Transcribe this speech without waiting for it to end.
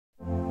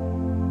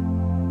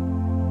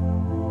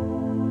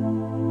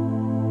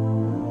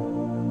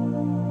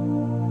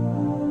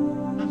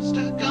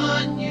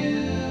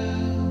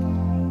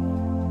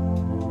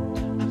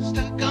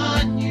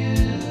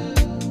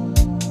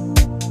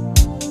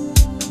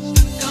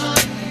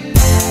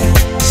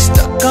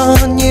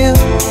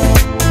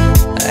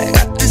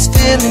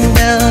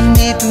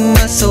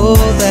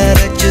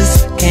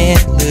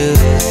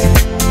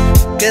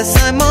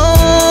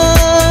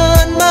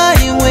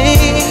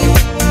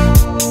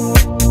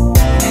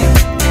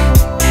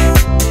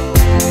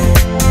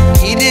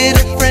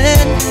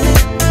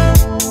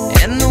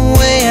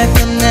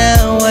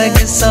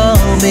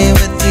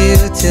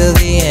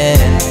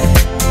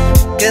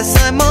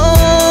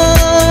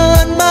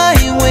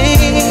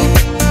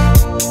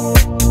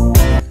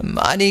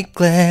mighty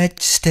glad you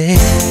stayed.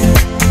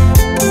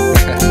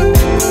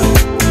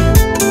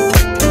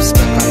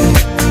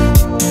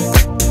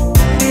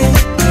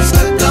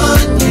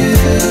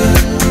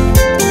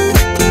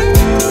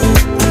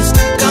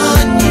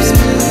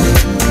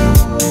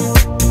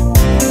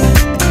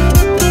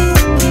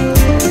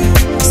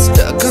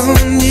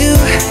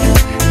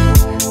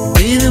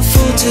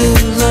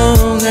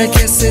 I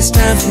guess it's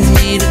time for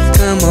me to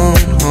come on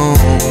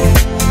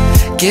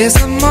home.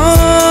 Guess I'm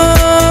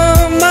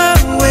on my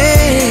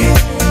way,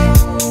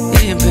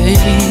 yeah,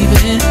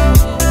 baby.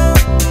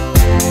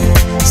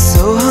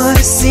 So hard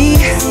to see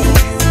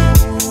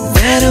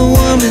that a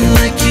woman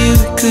like you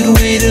could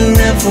wait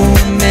around for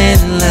a man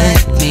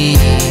like me.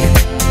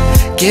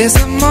 Guess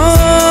I'm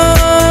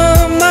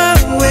on my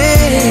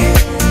way.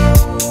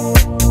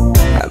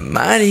 I'm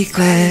mighty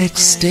glad you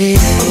stayed.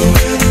 Oh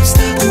girl, I'm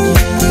stuck on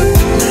you.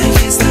 I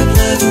can't stop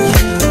loving you.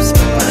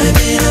 I've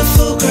been a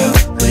fool, girl,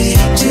 way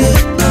too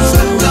long.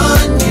 Stuck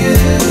on you.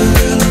 Oh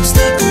girl, I'm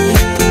stuck on you.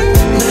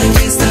 I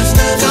can't stop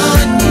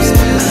loving you.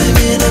 I've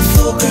been a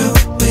fool, girl,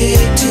 way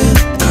too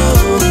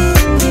long.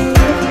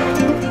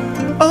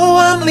 Oh,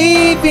 I'm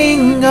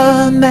leaving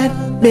on that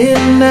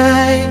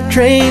midnight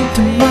train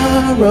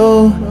tomorrow,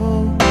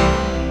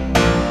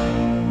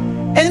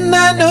 and I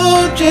know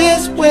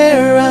just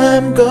where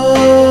I'm going.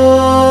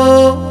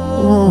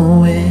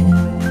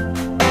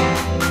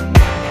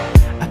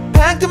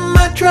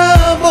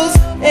 Troubles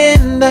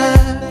and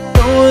I'm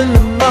throwing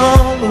them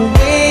all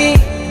away,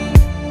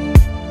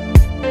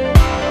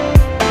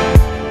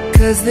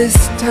 'cause this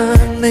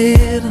time,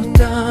 little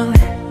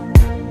darling,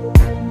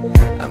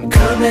 I'm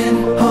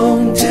coming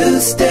home to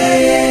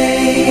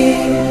stay.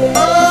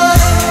 Oh,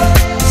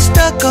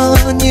 stuck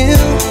on you.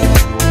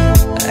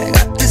 I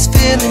got this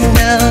feeling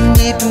down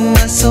deep in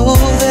my soul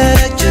that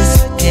I just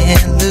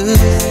can't lose.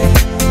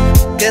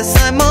 Guess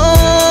I'm on